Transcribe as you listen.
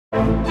Hey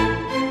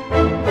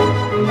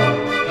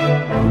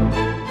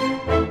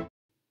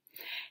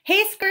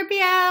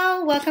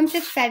Scorpio, welcome to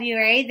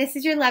February. This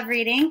is your love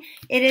reading.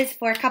 It is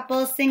for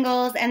couples,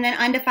 singles, and then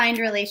undefined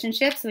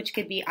relationships, which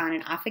could be on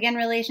and off again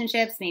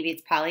relationships. Maybe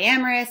it's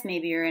polyamorous.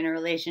 Maybe you're in a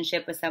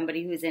relationship with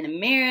somebody who's in a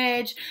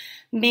marriage.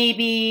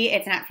 Maybe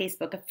it's not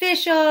Facebook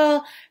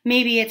official.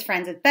 Maybe it's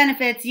friends with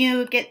benefits.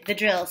 You get the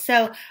drill.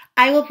 So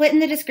I will put in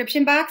the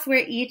description box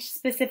where each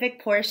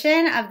specific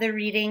portion of the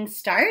reading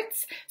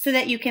starts so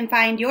that you can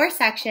find your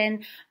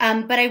section.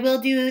 But I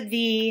will do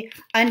the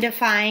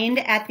undefined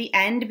at the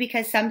end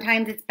because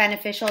sometimes it's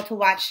beneficial to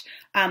watch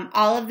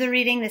all of the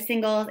reading, the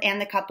singles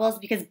and the couples,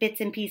 because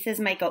bits and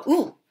pieces might go,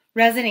 ooh,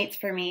 resonates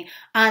for me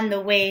on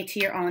the way to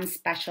your own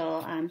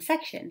special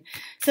section.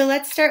 So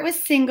let's start with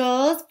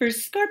singles for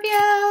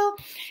Scorpio.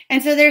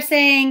 And so they're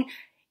saying,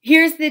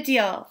 here's the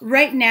deal.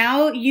 Right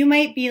now, you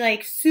might be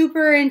like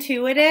super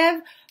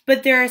intuitive,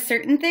 but there are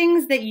certain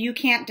things that you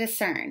can't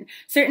discern,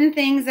 certain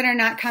things that are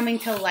not coming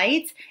to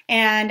light,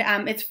 and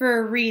it's for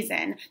a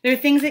reason. There are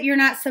things that you're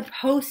not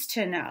supposed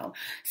to know.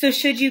 So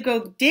should you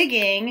go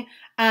digging,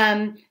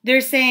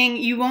 they're saying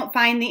you won't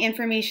find the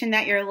information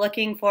that you're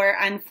looking for,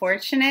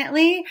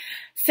 unfortunately.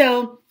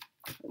 So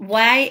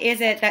why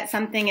is it that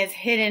something is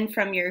hidden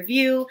from your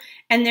view?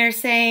 And they're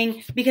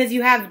saying because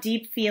you have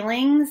deep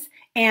feelings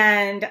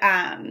and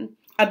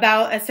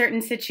about a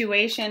certain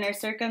situation or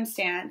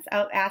circumstance.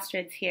 Oh,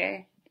 Astrid's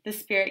here, the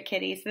spirit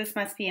kitty, so this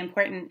must be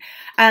important.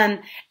 And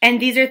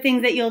these are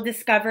things that you'll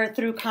discover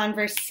through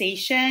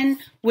conversation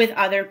with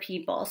other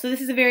people. So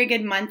this is a very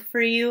good month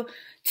for you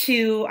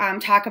to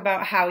talk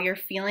about how you're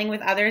feeling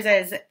with others,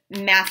 as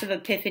massive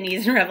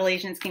epiphanies and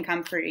revelations can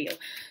come for you.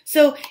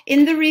 So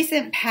in the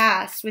recent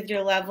past with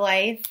your love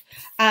life,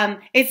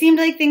 it seemed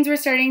like things were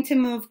starting to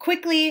move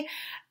quickly,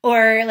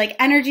 or like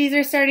energies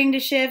are starting to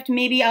shift.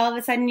 Maybe all of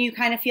a sudden you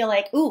kind of feel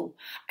like, ooh,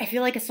 I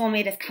feel like a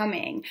soulmate is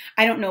coming.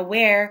 I don't know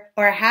where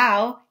or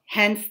how,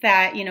 hence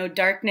that, you know,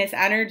 darkness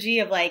energy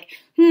of like,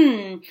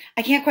 I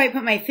can't quite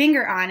put my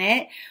finger on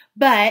it,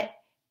 but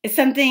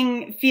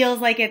something feels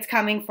like it's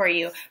coming for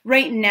you.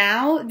 Right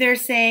now, they're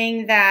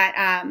saying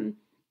that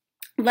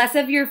less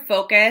of your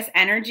focus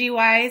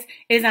energy-wise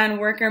is on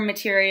work or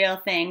material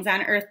things,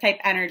 on earth-type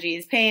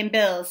energies, paying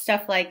bills,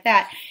 stuff like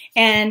that.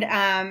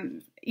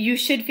 And you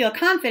should feel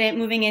confident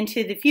moving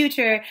into the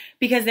future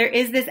because there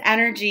is this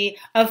energy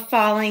of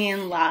falling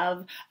in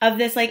love, of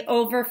this like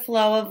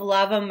overflow of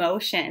love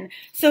emotion.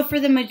 So for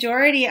the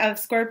majority of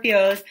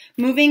Scorpios,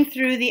 moving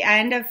through the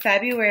end of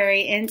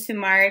February into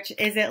March,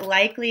 is it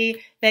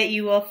likely that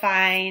you will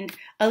find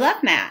a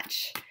love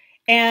match?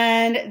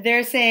 And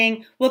they're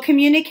saying, well,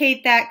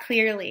 communicate that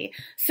clearly.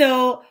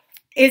 So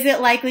is it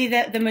likely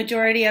that the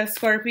majority of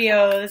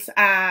Scorpios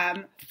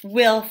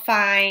will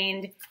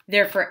find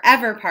their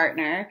forever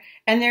partner?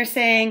 And they're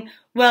saying,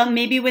 well,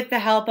 maybe with the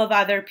help of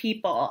other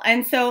people.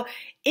 And so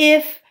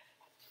if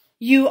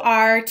you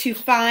are to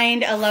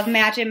find a love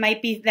match, it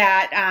might be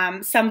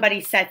that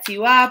somebody sets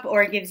you up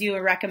or gives you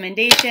a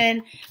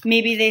recommendation.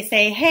 Maybe they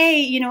say, hey,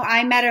 you know,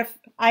 I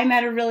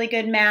met a really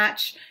good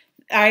match.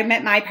 I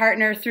met my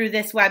partner through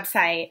this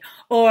website,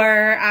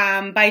 or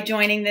by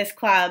joining this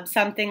club,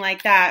 something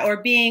like that, or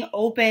being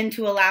open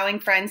to allowing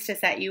friends to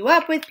set you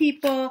up with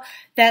people,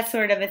 that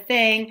sort of a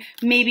thing.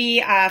 Maybe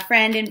a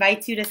friend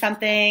invites you to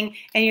something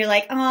and you're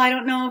like, oh, I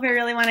don't know if I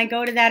really want to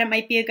go to that. It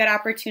might be a good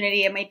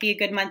opportunity. It might be a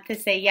good month to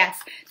say yes.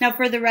 Now,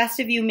 for the rest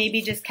of you,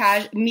 maybe just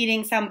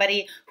meeting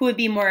somebody who would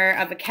be more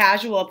of a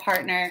casual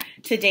partner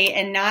to date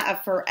and not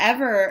a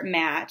forever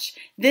match.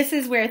 This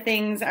is where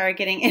things are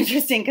getting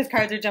interesting because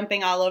cards are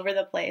jumping all over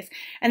the place.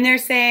 And they're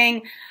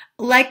saying,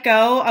 let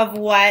go of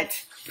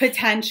what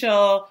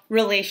potential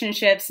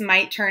relationships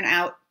might turn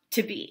out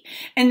to be.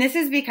 And this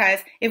is because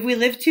if we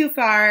live too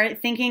far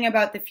thinking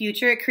about the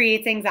future, it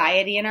creates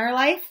anxiety in our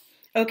life.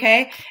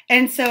 Okay.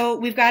 And so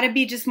we've got to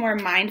be just more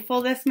mindful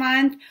this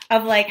month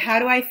of like, how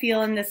do I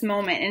feel in this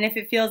moment? And if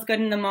it feels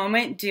good in the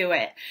moment, do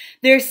it.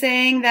 They're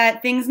saying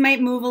that things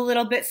might move a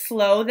little bit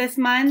slow this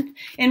month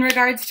in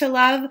regards to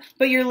love,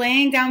 but you're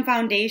laying down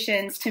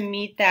foundations to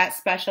meet that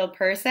special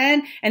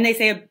person. And they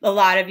say a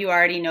lot of you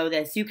already know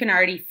this. You can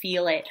already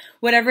feel it.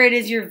 Whatever it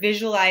is you're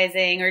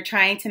visualizing or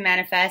trying to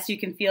manifest, you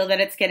can feel that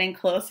it's getting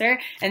closer,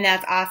 and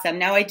that's awesome.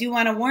 Now, I do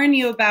want to warn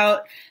you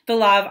about the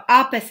law of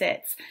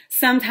opposites.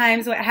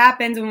 Sometimes what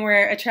happens when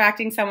we're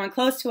attracting someone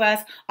close to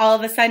us, all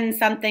of a sudden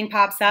something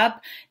pops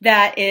up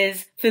that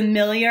is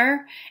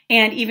familiar,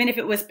 and even if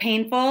it was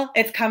painful,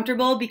 it's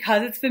comfortable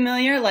because it's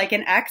familiar, like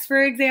an ex,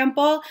 for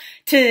example,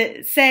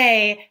 to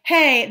say,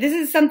 hey, this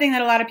is something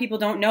that a lot of people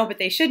don't know, but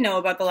they should know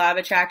about the law of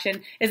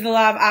attraction, is the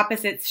law of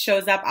opposites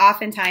shows up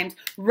oftentimes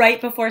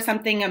right before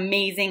something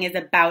amazing is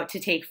about to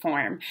take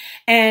form.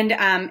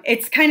 And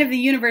it's kind of the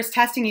universe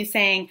testing you,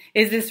 saying,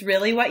 is this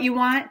really what you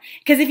want?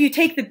 Because if you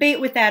take the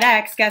bait with that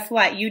ex, guess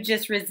what? You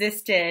just resisted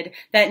resisted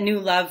that new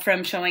love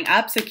from showing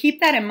up. So keep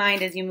that in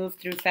mind as you move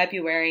through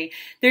February.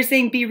 They're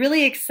saying be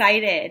really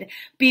excited,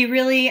 be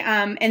really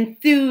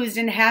enthused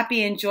and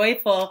happy and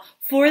joyful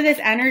for this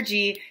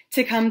energy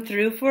to come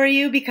through for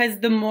you, because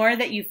the more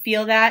that you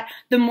feel that,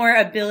 the more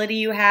ability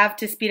you have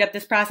to speed up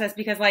this process,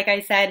 because like I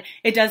said,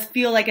 it does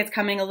feel like it's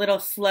coming a little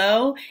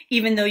slow,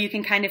 even though you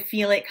can kind of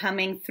feel it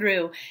coming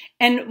through.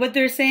 And what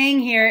they're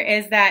saying here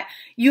is that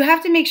you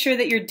have to make sure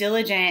that you're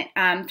diligent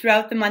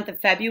throughout the month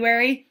of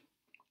February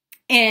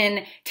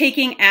in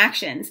taking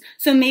actions.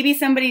 So maybe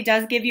somebody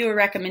does give you a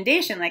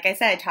recommendation. Like I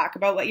said, talk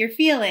about what you're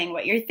feeling,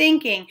 what you're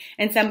thinking,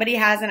 and somebody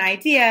has an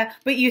idea,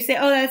 but you say,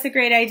 oh, that's a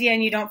great idea,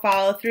 and you don't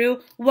follow through.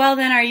 Well,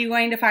 then are you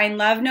going to find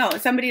love? No,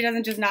 somebody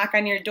doesn't just knock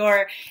on your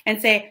door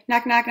and say,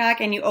 knock, knock,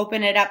 knock, and you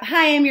open it up.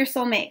 Hi, I'm your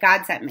soulmate.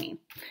 God sent me.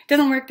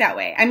 Doesn't work that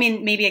way. I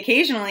mean, maybe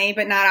occasionally,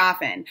 but not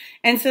often.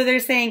 And so they're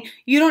saying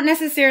you don't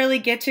necessarily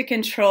get to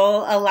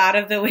control a lot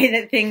of the way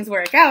that things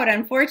work out,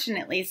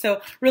 unfortunately.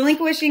 So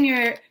relinquishing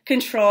your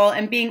control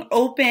and being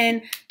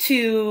open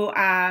to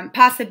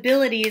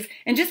possibilities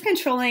and just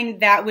controlling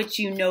that which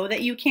you know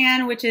that you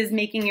can, which is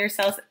making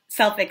yourself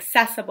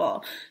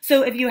self-accessible.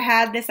 So if you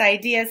had this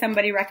idea,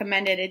 somebody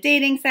recommended a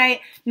dating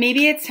site,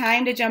 maybe it's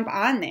time to jump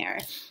on there.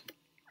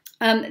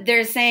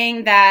 They're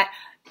saying that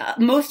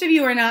most of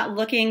you are not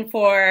looking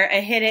for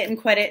a hit it and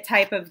quit it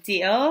type of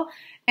deal.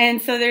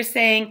 And so they're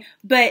saying,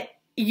 but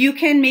you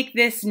can make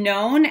this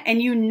known and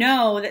you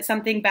know that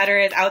something better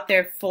is out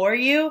there for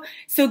you.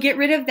 So get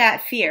rid of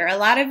that fear. A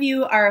lot of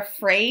you are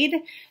afraid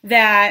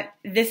that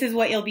this is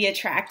what you'll be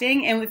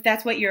attracting. And if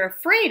that's what you're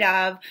afraid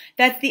of,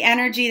 that's the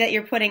energy that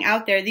you're putting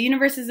out there. The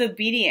universe is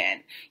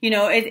obedient. You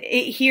know, it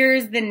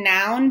hears the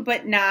noun,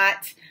 but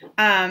not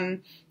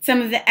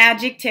some of the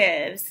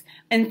adjectives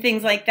and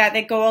things like that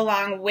that go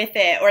along with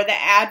it, or the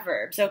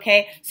adverbs,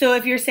 okay? So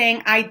if you're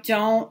saying, I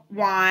don't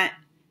want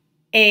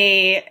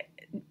a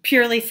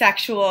purely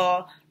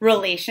sexual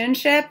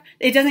relationship,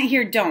 it doesn't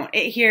hear don't.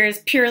 It hears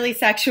purely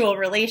sexual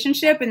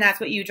relationship, and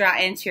that's what you draw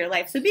into your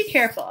life. So be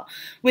careful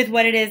with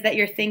what it is that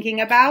you're thinking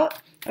about,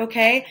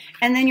 okay?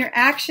 And then your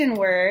action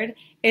word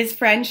is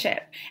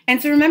friendship.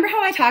 And so remember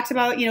how I talked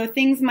about, you know,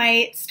 things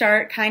might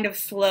start kind of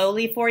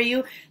slowly for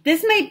you.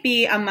 This might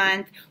be a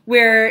month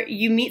where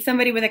you meet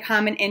somebody with a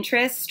common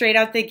interest straight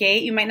out the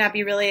gate. You might not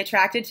be really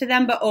attracted to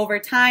them, but over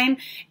time,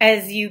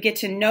 as you get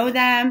to know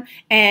them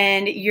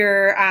and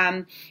you're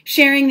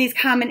sharing these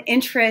common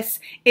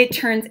interests, it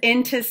turns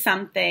into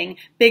something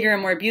bigger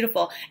and more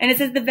beautiful. And it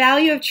says the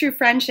value of true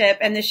friendship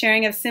and the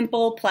sharing of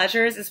simple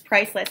pleasures is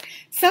priceless.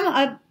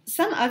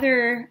 Some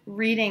other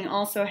reading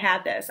also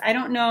had this. I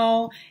don't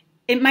know.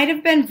 It might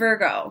have been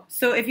Virgo.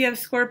 So if you have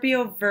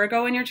Scorpio,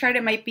 Virgo in your chart,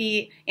 it might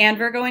be, and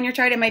Virgo in your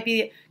chart, it might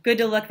be good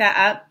to look that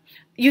up.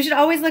 You should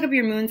always look up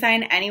your moon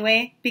sign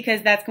anyway,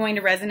 because that's going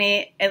to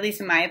resonate, at least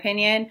in my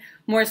opinion,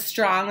 more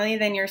strongly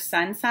than your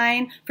sun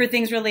sign for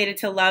things related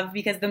to love,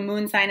 because the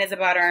moon sign is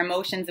about our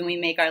emotions and we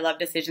make our love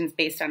decisions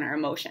based on our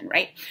emotion,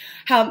 right?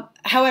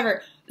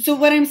 However, so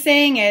what I'm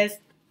saying is,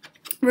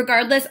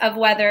 regardless of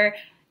whether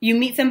you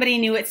meet somebody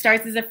new, it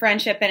starts as a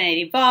friendship and it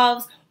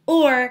evolves,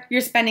 or you're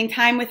spending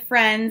time with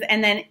friends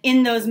and then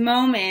in those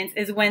moments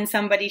is when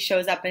somebody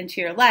shows up into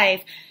your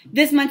life,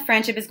 this month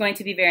friendship is going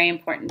to be very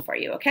important for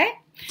you, okay?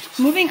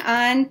 Moving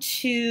on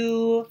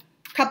to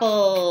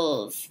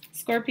couples,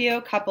 Scorpio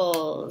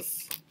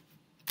couples.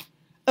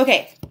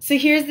 Okay, so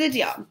here's the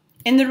deal.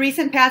 In the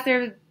recent past,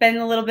 there have been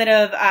a little bit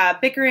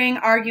of bickering,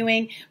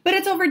 arguing, but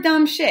it's over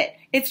dumb shit.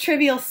 It's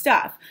trivial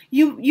stuff.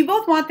 You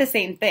both want the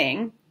same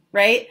thing,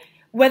 right?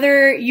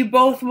 Whether you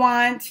both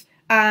want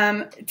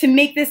to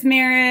make this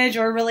marriage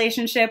or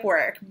relationship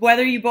work,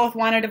 whether you both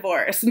want a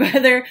divorce,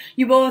 whether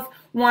you both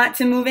want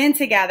to move in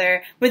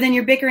together, but then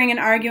you're bickering and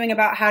arguing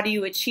about how do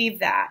you achieve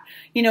that.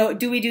 You know,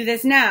 do we do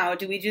this now?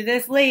 Do we do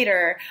this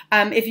later?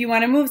 If you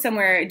want to move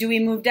somewhere, do we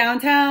move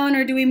downtown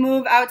or do we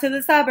move out to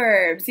the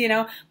suburbs? You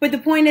know, but the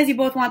point is you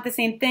both want the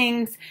same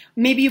things.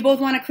 Maybe you both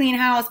want a clean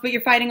house, but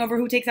you're fighting over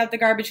who takes out the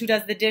garbage, who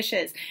does the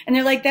dishes. And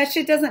they're like, that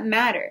shit doesn't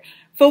matter.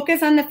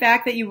 Focus on the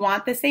fact that you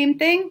want the same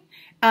thing.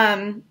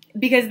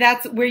 Because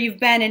that's where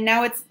you've been, and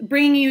now it's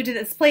bringing you to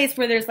this place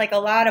where there's like a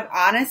lot of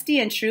honesty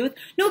and truth.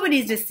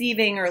 Nobody's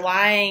deceiving or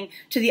lying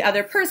to the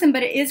other person,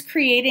 but it is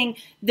creating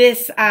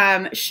this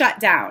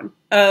shutdown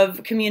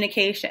of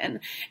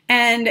communication.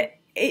 And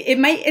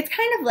it's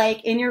kind of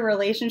like in your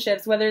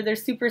relationships, whether they're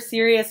super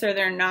serious or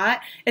they're not,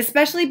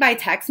 especially by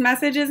text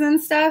messages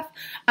and stuff,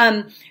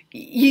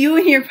 you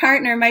and your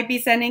partner might be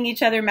sending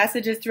each other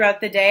messages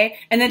throughout the day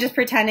and then just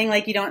pretending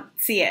like you don't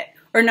see it,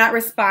 or not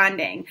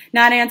responding,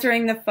 not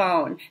answering the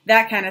phone,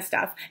 that kind of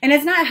stuff. And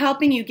it's not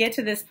helping you get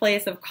to this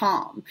place of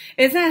calm.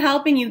 It's not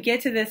helping you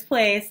get to this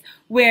place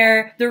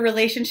where the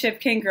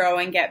relationship can grow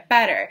and get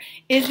better.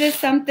 Is this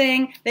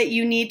something that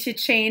you need to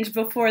change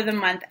before the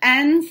month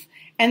ends?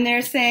 And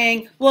they're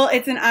saying, well,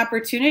 it's an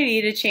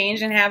opportunity to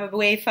change and have a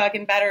way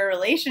fucking better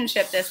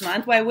relationship this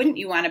month. Why wouldn't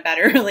you want a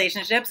better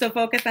relationship? So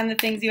focus on the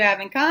things you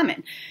have in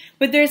common.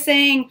 But they're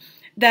saying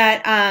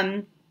that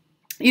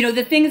you know,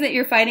 the things that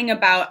you're fighting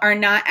about are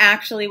not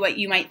actually what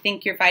you might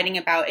think you're fighting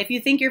about. If you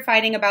think you're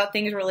fighting about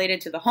things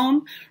related to the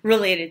home,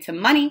 related to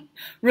money,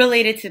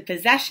 related to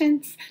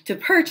possessions, to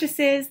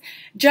purchases,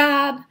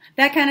 job,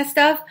 that kind of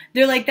stuff,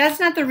 they're like, that's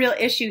not the real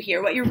issue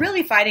here. What you're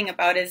really fighting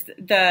about is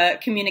the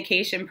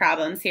communication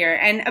problems here.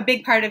 And a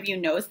big part of you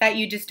knows that.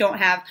 You just don't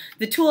have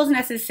the tools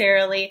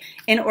necessarily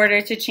in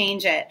order to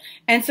change it.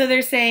 And so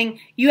they're saying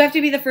you have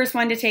to be the first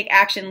one to take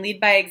action, lead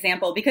by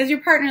example, because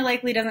your partner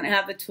likely doesn't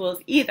have the tools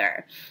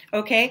either.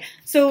 Okay,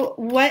 so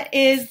what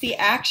is the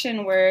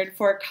action word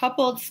for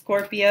coupled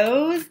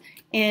Scorpios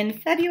in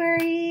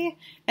February?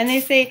 And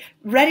they say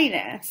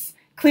readiness,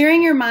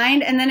 clearing your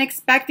mind, and then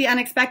expect the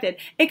unexpected.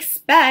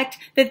 Expect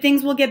that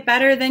things will get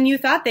better than you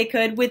thought they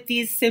could with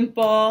these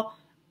simple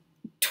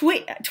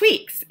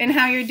tweaks in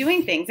how you're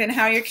doing things and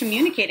how you're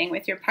communicating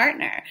with your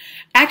partner.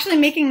 Actually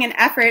making an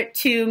effort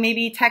to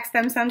maybe text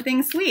them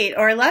something sweet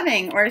or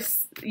loving or,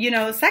 you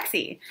know,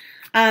 sexy.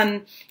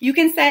 You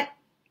can set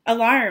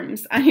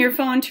alarms on your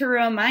phone to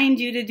remind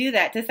you to do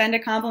that, to send a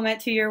compliment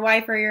to your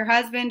wife or your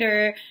husband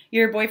or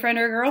your boyfriend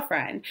or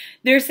girlfriend.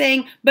 They're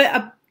saying,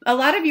 but a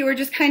lot of you are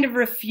just kind of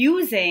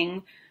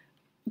refusing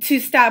to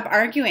stop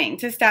arguing,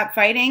 to stop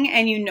fighting,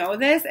 and you know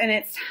this, and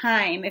it's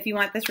time if you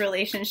want this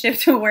relationship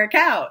to work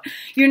out.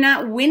 You're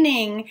not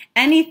winning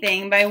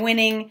anything by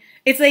winning.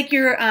 It's like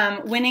you're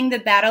winning the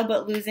battle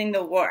but losing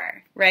the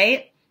war,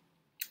 right?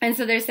 And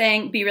so they're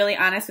saying, be really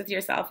honest with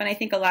yourself, and I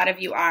think a lot of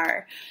you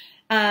are.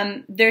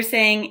 They're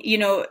saying, you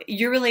know,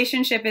 your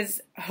relationship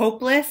is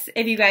hopeless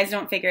if you guys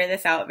don't figure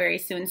this out very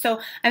soon.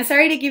 So I'm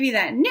sorry to give you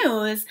that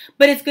news,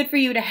 but it's good for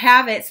you to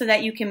have it so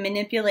that you can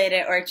manipulate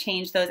it or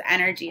change those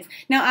energies.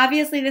 Now,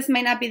 obviously, this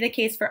might not be the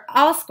case for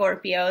all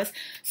Scorpios.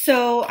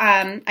 So,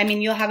 I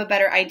mean, you'll have a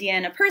better idea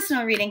in a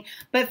personal reading,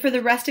 but for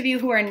the rest of you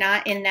who are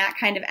not in that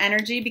kind of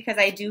energy, because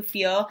I do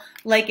feel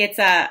like it's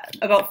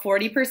about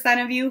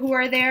 40% of you who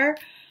are there.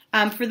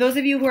 For those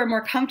of you who are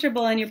more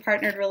comfortable in your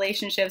partnered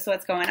relationships,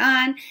 what's going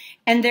on?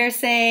 And they're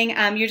saying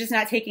you're just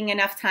not taking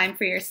enough time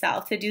for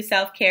yourself to do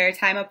self-care,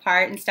 time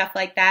apart, and stuff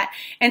like that.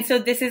 And so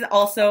this is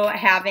also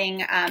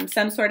having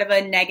some sort of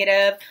a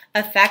negative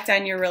effect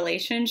on your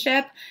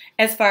relationship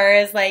as far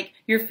as like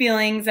your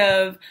feelings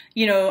of,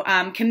 you know,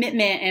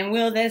 commitment and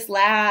will this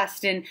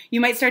last? And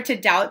you might start to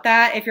doubt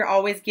that if you're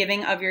always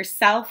giving of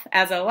yourself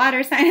as a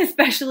water sign,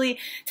 especially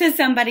to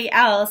somebody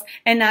else,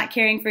 and not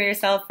caring for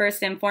yourself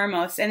first and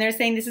foremost. And they're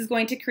saying this is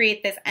going to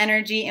create this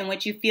energy in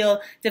which you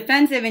feel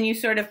defensive and you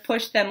sort of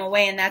push them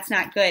away, and that's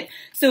not good.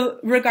 So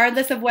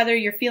regardless of whether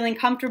you're feeling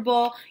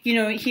comfortable, you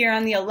know, here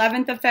on the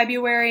 11th of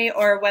February,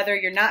 or whether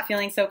you're not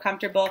feeling so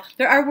comfortable,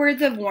 there are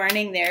words of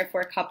warning there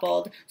for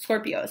coupled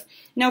Scorpios.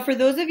 Now, for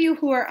those of you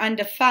who are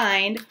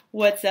undefined,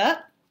 what's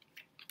up?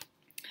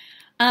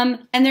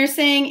 And they're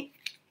saying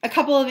a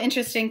couple of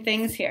interesting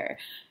things here.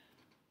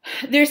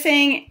 They're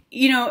saying,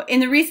 you know, in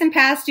the recent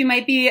past, you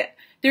might be,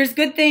 there's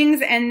good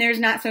things and there's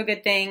not so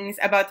good things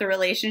about the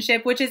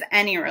relationship, which is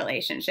any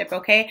relationship,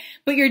 okay?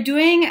 But you're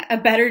doing a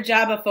better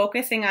job of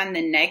focusing on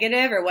the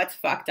negative or what's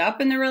fucked up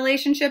in the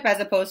relationship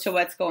as opposed to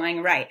what's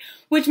going right,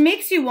 which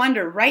makes you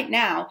wonder right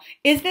now,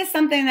 is this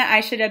something that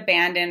I should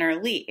abandon or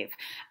leave?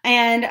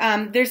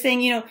 And they're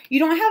saying, you know, you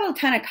don't have a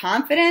ton of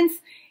confidence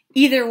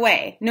either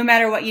way, no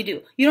matter what you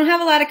do. You don't have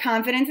a lot of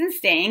confidence in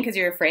staying because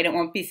you're afraid it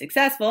won't be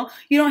successful.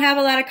 You don't have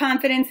a lot of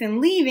confidence in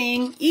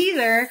leaving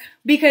either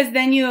because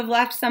then you have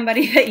left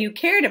somebody that you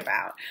cared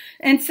about.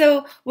 And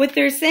so what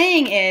they're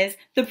saying is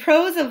the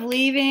pros of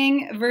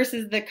leaving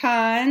versus the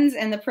cons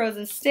and the pros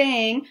of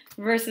staying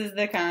versus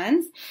the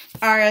cons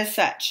are as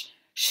such.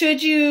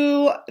 Should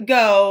you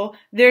go,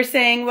 they're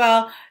saying,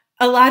 well,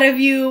 a lot of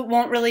you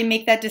won't really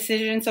make that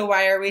decision, so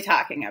why are we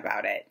talking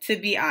about it, to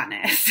be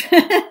honest?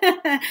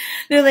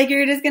 They're like,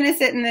 you're just going to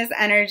sit in this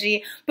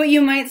energy, but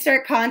you might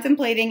start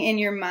contemplating in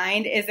your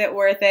mind, is it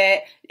worth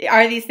it?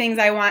 Are these things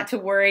I want to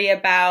worry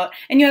about?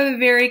 And you have a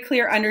very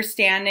clear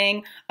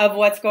understanding of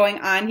what's going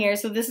on here,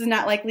 so this is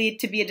not likely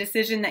to be a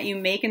decision that you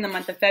make in the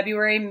month of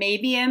February,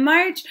 maybe in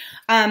March,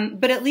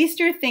 but at least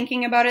you're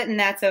thinking about it, and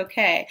that's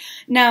okay.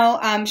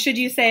 Now, should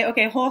you say,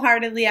 okay,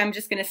 wholeheartedly, I'm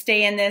just going to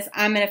stay in this,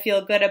 I'm going to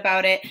feel good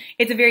about it,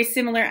 it's a very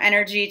similar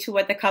energy to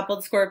what the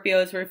coupled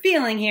Scorpios were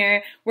feeling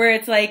here, where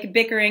it's like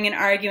bickering and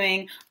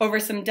arguing over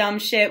some dumb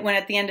shit when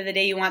at the end of the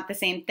day you want the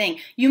same thing.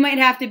 You might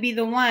have to be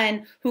the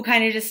one who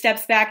kind of just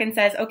steps back and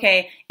says,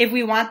 okay, if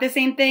we want the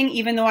same thing,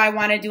 even though I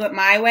want to do it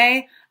my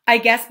way, I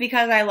guess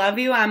because I love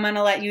you, I'm going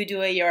to let you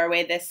do it your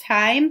way this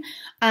time.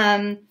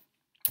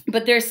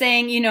 But they're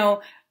saying, you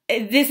know,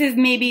 this is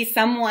maybe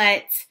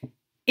somewhat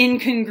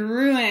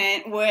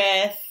incongruent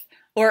with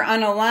or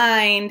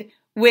unaligned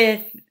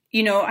with,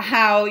 you know,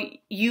 how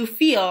you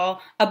feel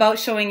about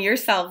showing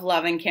yourself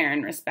love and care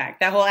and respect,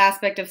 that whole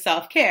aspect of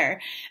self-care.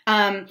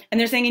 And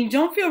they're saying you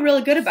don't feel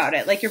really good about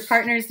it, like your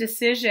partner's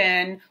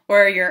decision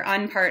or your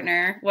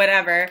unpartner,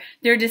 whatever,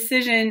 their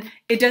decision,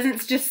 it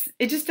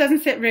just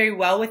doesn't sit very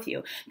well with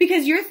you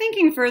because you're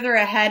thinking further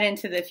ahead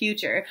into the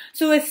future.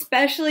 So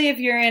especially if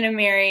you're in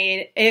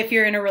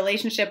a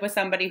relationship with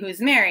somebody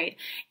who's married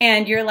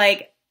and you're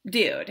like,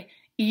 dude,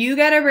 you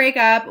got to break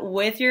up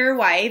with your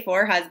wife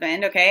or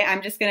husband, okay?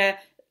 I'm just going to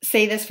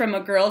say this from a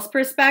girl's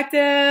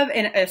perspective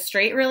in a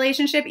straight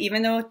relationship,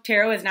 even though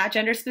tarot is not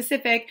gender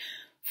specific,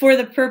 for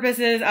the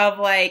purposes of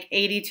like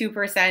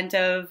 82%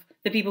 of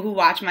the people who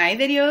watch my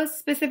videos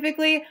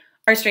specifically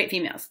are straight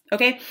females,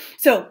 okay?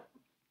 So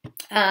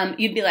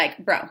you'd be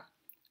like, bro,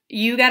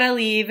 you gotta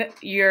leave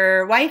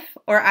your wife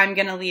or I'm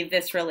gonna leave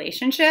this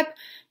relationship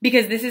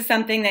because this is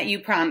something that you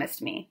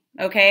promised me,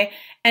 okay?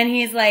 And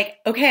he's like,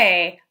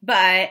 okay,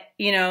 but,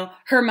 you know,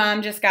 her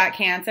mom just got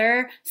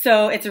cancer,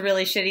 so it's a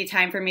really shitty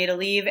time for me to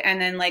leave,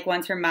 and then, like,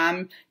 once her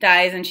mom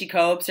dies and she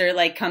copes or,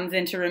 like, comes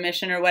into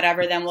remission or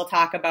whatever, then we'll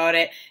talk about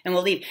it and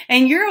we'll leave.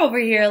 And you're over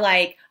here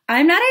like,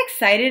 I'm not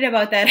excited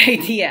about that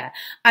idea.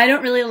 I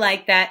don't really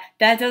like that.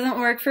 That doesn't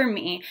work for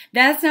me.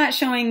 That's not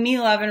showing me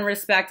love and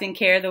respect and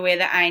care the way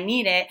that I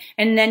need it.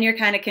 And then you're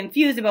kind of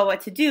confused about what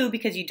to do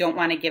because you don't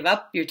want to give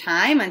up your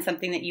time on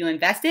something that you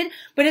invested.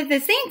 But at the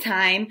same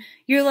time,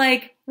 you're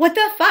like, what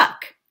the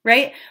fuck?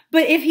 Right?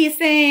 But if he's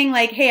saying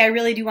like, hey, I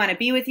really do want to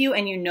be with you,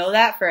 and you know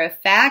that for a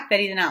fact, that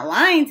he's not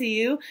lying to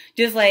you,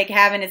 just like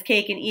having his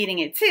cake and eating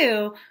it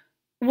too,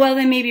 well,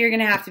 then maybe you're going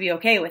to have to be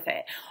okay with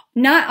it.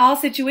 Not all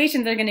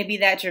situations are going to be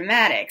that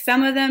dramatic.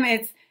 Some of them,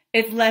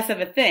 it's less of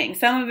a thing.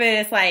 Some of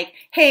it is like,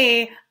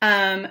 hey,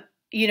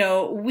 you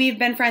know, we've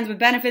been friends with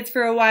benefits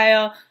for a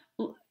while.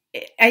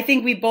 I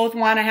think we both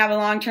want to have a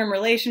long-term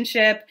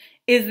relationship.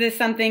 Is this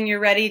something you're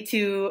ready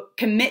to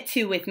commit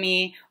to with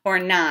me or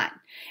not?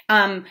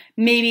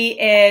 Maybe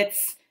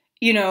it's,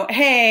 you know,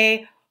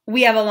 hey,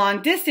 we have a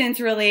long-distance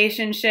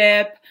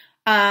relationship.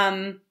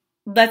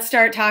 Let's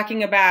start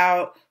talking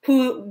about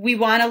who we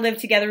want to live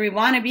together. We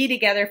want to be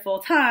together full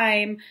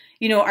time.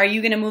 You know, are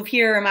you going to move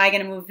here or am I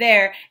going to move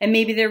there? And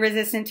maybe they're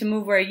resistant to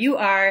move where you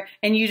are,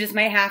 and you just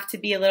might have to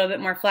be a little bit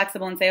more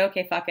flexible and say,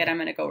 okay, fuck it, I'm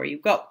going to go where you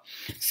go.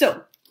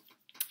 So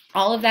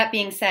all of that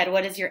being said,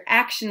 what is your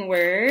action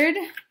word?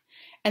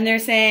 And they're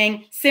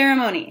saying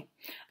ceremony.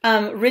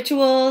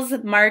 Rituals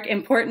mark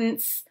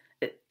importance,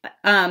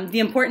 the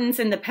importance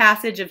in the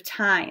passage of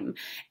time.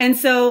 And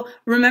so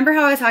remember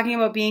how I was talking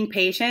about being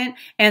patient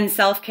and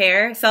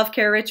self-care?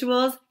 Self-care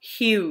rituals,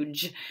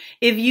 huge.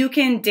 If you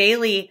can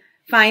daily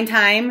find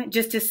time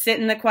just to sit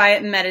in the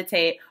quiet and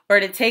meditate, or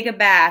to take a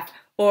bath,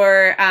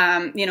 or,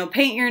 you know,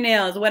 paint your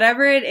nails,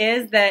 whatever it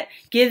is that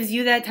gives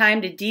you that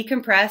time to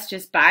decompress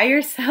just by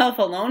yourself,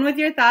 alone with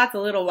your thoughts, a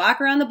little walk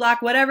around the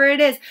block, whatever it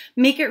is,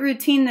 make it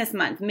routine this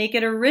month. Make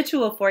it a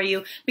ritual for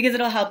you, because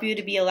it'll help you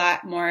to be a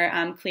lot more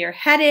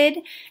clear-headed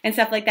and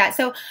stuff like that.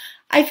 So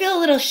I feel a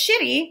little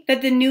shitty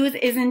that the news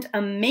isn't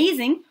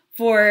amazing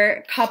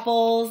for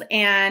couples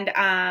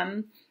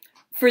and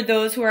for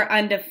those who are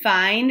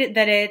undefined,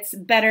 that it's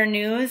better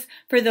news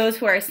for those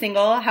who are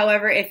single.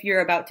 However, if you're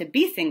about to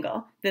be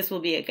single, this will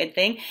be a good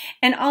thing.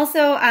 And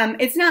also,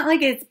 it's not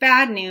like it's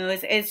bad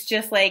news. It's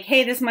just like,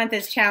 hey, this month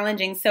is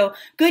challenging. So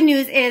good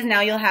news is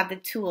now you'll have the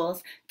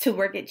tools to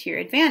work it to your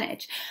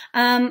advantage.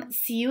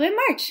 See you in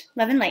March.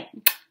 Love and light.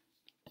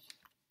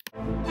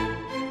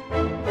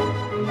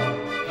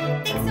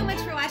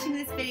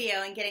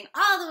 Video and getting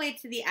all the way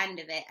to the end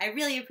of it. I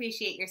really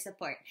appreciate your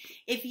support.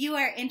 If you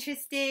are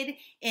interested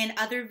in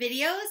other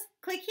videos,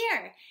 click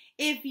here.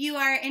 If you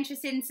are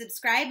interested in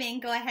subscribing,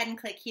 go ahead and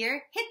click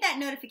here. Hit that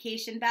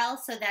notification bell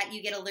so that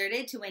you get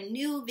alerted to when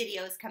new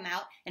videos come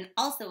out, and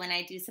also when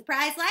I do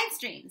surprise live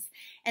streams.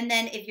 And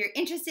then if you're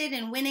interested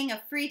in winning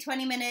a free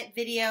 20-minute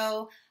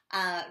video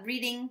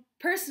reading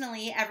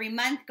personally every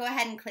month, go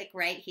ahead and click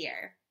right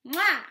here.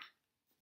 Mwah!